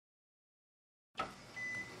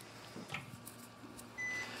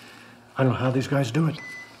I don't know how these guys do it.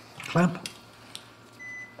 Clamp.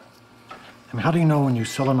 I mean, how do you know when you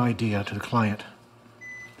sell an idea to the client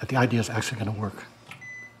that the idea is actually going to work?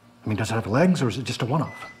 I mean, does it have legs or is it just a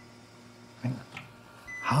one-off? I mean,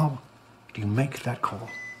 how do you make that call?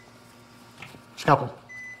 Scalpel.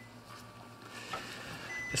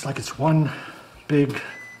 It's like it's one big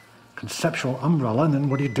conceptual umbrella, and then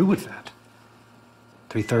what do you do with that?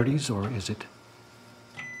 330s, or is it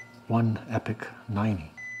one epic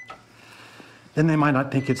 90? Then they might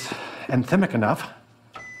not think it's anthemic enough,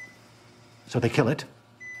 so they kill it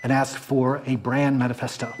and ask for a brand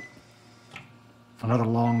manifesto. Another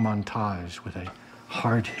long montage with a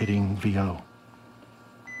hard-hitting VO.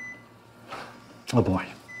 Oh boy.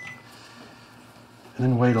 And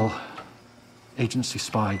then wait till agency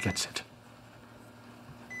spy gets it.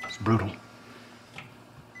 It's brutal.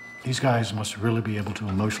 These guys must really be able to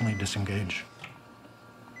emotionally disengage.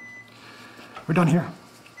 We're done here.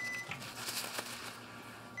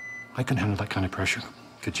 I can handle that kind of pressure.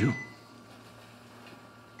 Could you?